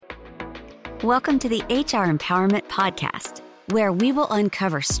Welcome to the HR Empowerment Podcast, where we will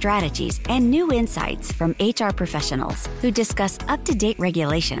uncover strategies and new insights from HR professionals who discuss up-to-date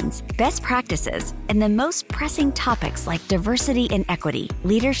regulations, best practices, and the most pressing topics like diversity and equity,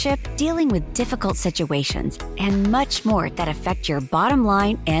 leadership, dealing with difficult situations, and much more that affect your bottom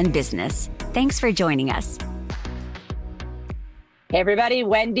line and business. Thanks for joining us. Hey everybody,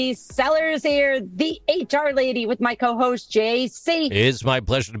 Wendy Sellers here, the HR lady with my co-host JC. It's my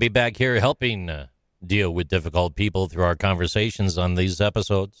pleasure to be back here helping deal with difficult people through our conversations on these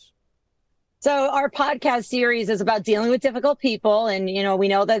episodes. So our podcast series is about dealing with difficult people, and we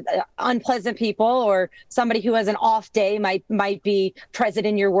know that unpleasant people or somebody who has an off day might be present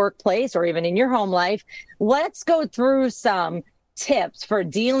in your workplace or even in your home life. Let's go through some tips for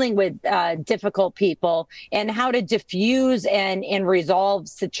dealing with difficult people and how to diffuse and resolve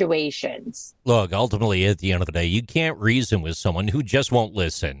situations. Look, ultimately, at the end of the day, you can't reason with someone who just won't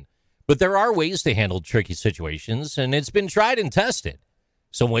listen. But there are ways to handle tricky situations, and it's been tried and tested.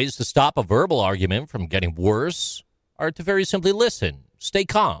 Some ways to stop a verbal argument from getting worse are to very simply listen, stay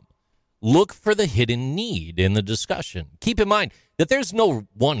calm, look for the hidden need in the discussion. Keep in mind that there's no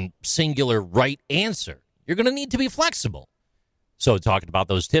one singular right answer. You're going to need to be flexible. So talking about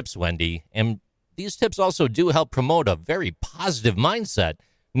those tips, Wendy, and these tips also do help promote a very positive mindset.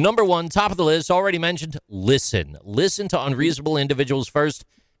 Number one, top of the list, already mentioned, listen. Listen to unreasonable individuals first.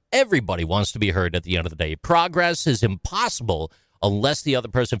 Everybody wants to be heard at the end of the day. Progress is impossible unless the other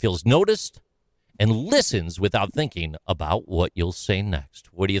person feels noticed and listens without thinking about what you'll say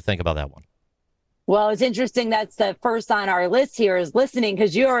next. What do you think about that one? Well, it's interesting. That's the first on our list here is listening,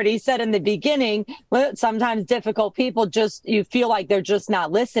 because you already said in the beginning, sometimes difficult people you feel like they're just not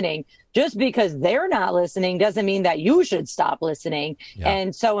listening. Just because they're not listening doesn't mean that you should stop listening. Yeah.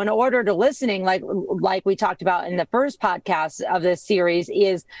 And so in order to listening, like we talked about in the first podcast of this series,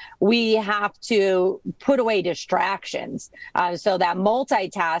 is we have to put away distractions. So that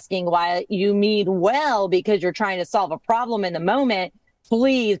multitasking, while you mean well because you're trying to solve a problem in the moment,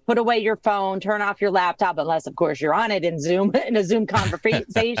 please put away your phone, turn off your laptop, unless, of course, you're on it in a Zoom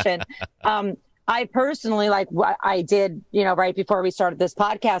conversation. I personally, like what I did, right before we started this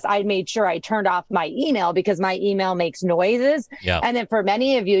podcast, I made sure I turned off my email because my email makes noises. Yeah. And then for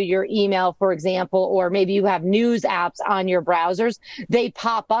many of you, your email, for example, or maybe you have news apps on your browsers, they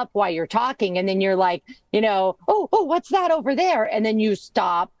pop up while you're talking. And then you're like, oh, what's that over there? And then you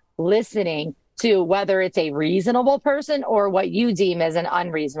stop listening to whether it's a reasonable person or what you deem as an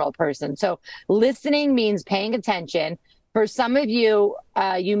unreasonable person. So listening means paying attention. For some of you,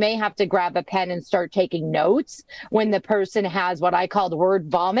 you may have to grab a pen and start taking notes when the person has what I call the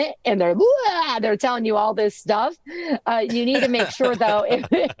word vomit and they're telling you all this stuff. You need to make sure, though,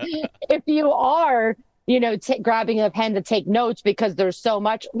 if you are grabbing a pen to take notes because there's so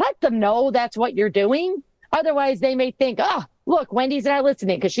much, let them know that's what you're doing. Otherwise, they may think, look, Wendy's not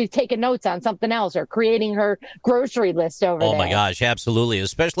listening because she's taking notes on something else or creating her grocery list over there. Oh, my gosh, absolutely.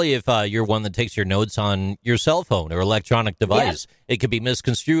 Especially if you're one that takes your notes on your cell phone or electronic device. Yeah. It could be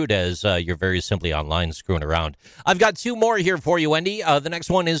misconstrued as you're very simply online screwing around. I've got two more here for you, Wendy. The next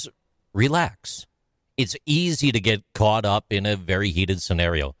one is relax. It's easy to get caught up in a very heated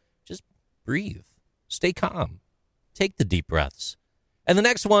scenario. Just breathe. Stay calm. Take the deep breaths. And the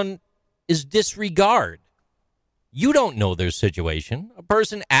next one is disregard. You don't know their situation. A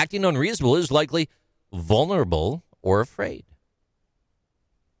person acting unreasonable is likely vulnerable or afraid.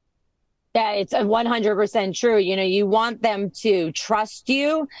 Yeah, it's 100% true. You want them to trust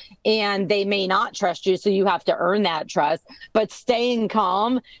you, and they may not trust you, so you have to earn that trust. But staying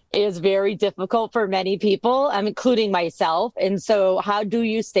calm is very difficult for many people, including myself. And so how do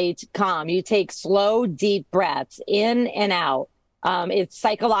you stay calm? You take slow, deep breaths in and out. It's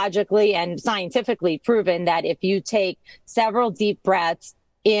psychologically and scientifically proven that if you take several deep breaths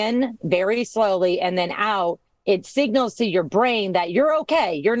in very slowly and then out, it signals to your brain that you're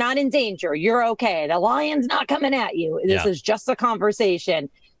okay. You're not in danger. You're okay. The lion's not coming at you. This is just a conversation.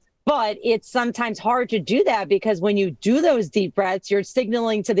 But it's sometimes hard to do that because when you do those deep breaths, you're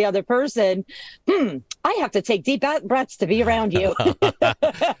signaling to the other person, I have to take deep breaths to be around you.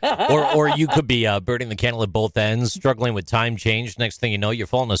 or you could be burning the candle at both ends, struggling with time change. Next thing you know, you're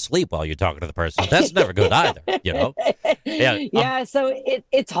falling asleep while you're talking to the person. That's never good either, Yeah, so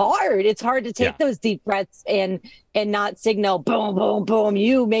it's hard. It's hard to take those deep breaths and not signal, boom, boom, boom.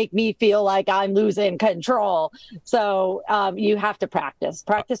 You make me feel like I'm losing control. So you have to practice.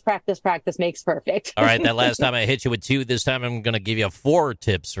 Practice makes perfect. All right, that last time I hit you with 2. This time I'm going to give you 4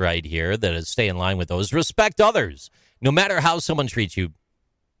 tips right here that stay in line with those. Respect others. No matter how someone treats you,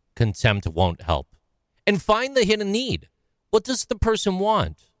 contempt won't help. And find the hidden need. What does the person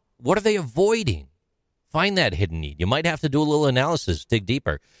want? What are they avoiding? Find that hidden need. You might have to do a little analysis, dig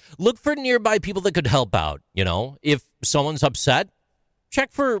deeper. Look for nearby people that could help out. If someone's upset,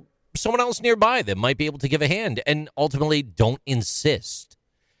 check for someone else nearby that might be able to give a hand. And ultimately, don't insist.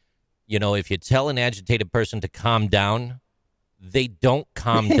 If you tell an agitated person to calm down, they don't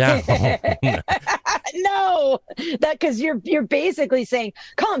calm down. No, because you're basically saying,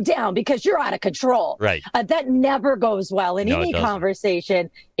 calm down because you're out of control. Right. That never goes well in any conversation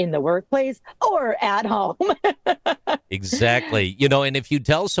in the workplace or at home. Exactly. And if you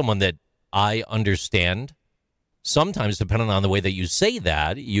tell someone that I understand, sometimes depending on the way that you say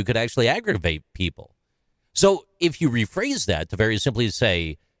that, you could actually aggravate people. So if you rephrase that to very simply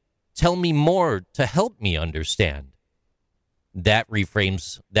say, tell me more to help me understand, that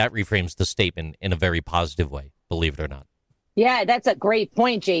reframes the statement in a very positive way, believe it or not. Yeah, that's a great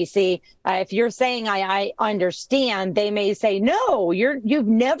point, JC. If you're saying I understand, they may say, no, you've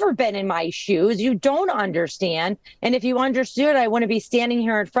never been in my shoes. You don't understand. And if you understood, I wouldn't be standing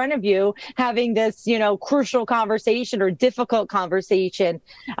here in front of you having this, crucial conversation or difficult conversation.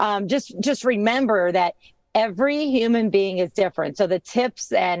 Just remember that every human being is different. So the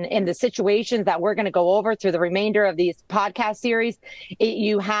tips and in the situations that we're going to go over through the remainder of these podcast series,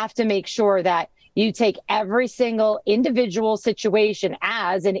 you have to make sure that you take every single individual situation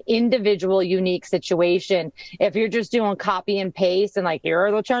as an individual unique situation. If you're just doing copy and paste and here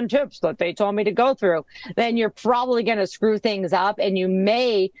are the 10 tips that they told me to go through, then you're probably going to screw things up and you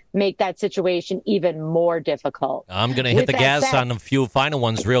may make that situation even more difficult. I'm going to hit the gas on a few final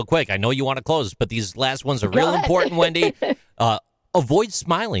ones real quick. I know you want to close, but these last ones are real important, Wendy. Avoid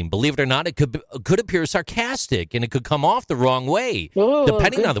smiling. Believe it or not, it could appear sarcastic and it could come off the wrong way,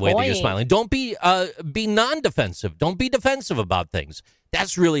 depending on the way that you're smiling. Don't be non-defensive. Don't be defensive about things.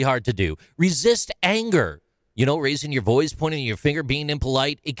 That's really hard to do. Resist anger. Raising your voice, pointing your finger, being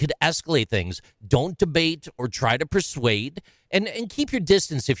impolite, it could escalate things. Don't debate or try to persuade, and keep your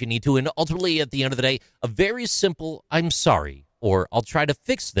distance if you need to. And ultimately, at the end of the day, a very simple "I'm sorry" or "I'll try to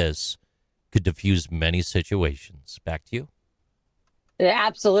fix this" could diffuse many situations. Back to you.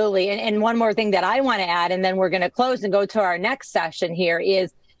 Absolutely. And one more thing that I want to add, and then we're going to close and go to our next session here,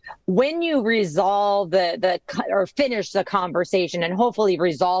 is when you resolve or finish the conversation and hopefully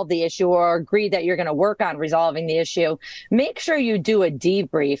resolve the issue or agree that you're going to work on resolving the issue, make sure you do a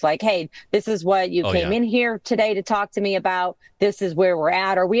debrief. Like, hey, this is what you came in here today to talk to me about. This is where we're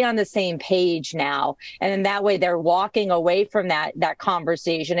at. Are we on the same page now? And then that way they're walking away from that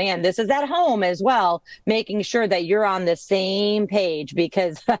conversation. And this is at home as well, making sure that you're on the same page,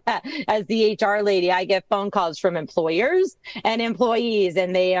 because as the HR lady, I get phone calls from employers and employees,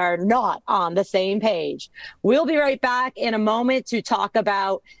 and they are not on the same page. We'll be right back in a moment to talk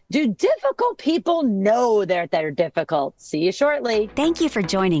about, do difficult people know that they're difficult? See you shortly. Thank you for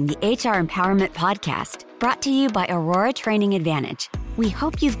joining the HR Empowerment Podcast, brought to you by Aurora Training Advantage. We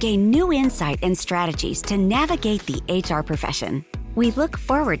hope you've gained new insight and strategies to navigate the HR profession. We look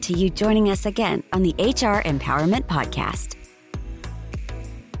forward to you joining us again on the HR Empowerment Podcast.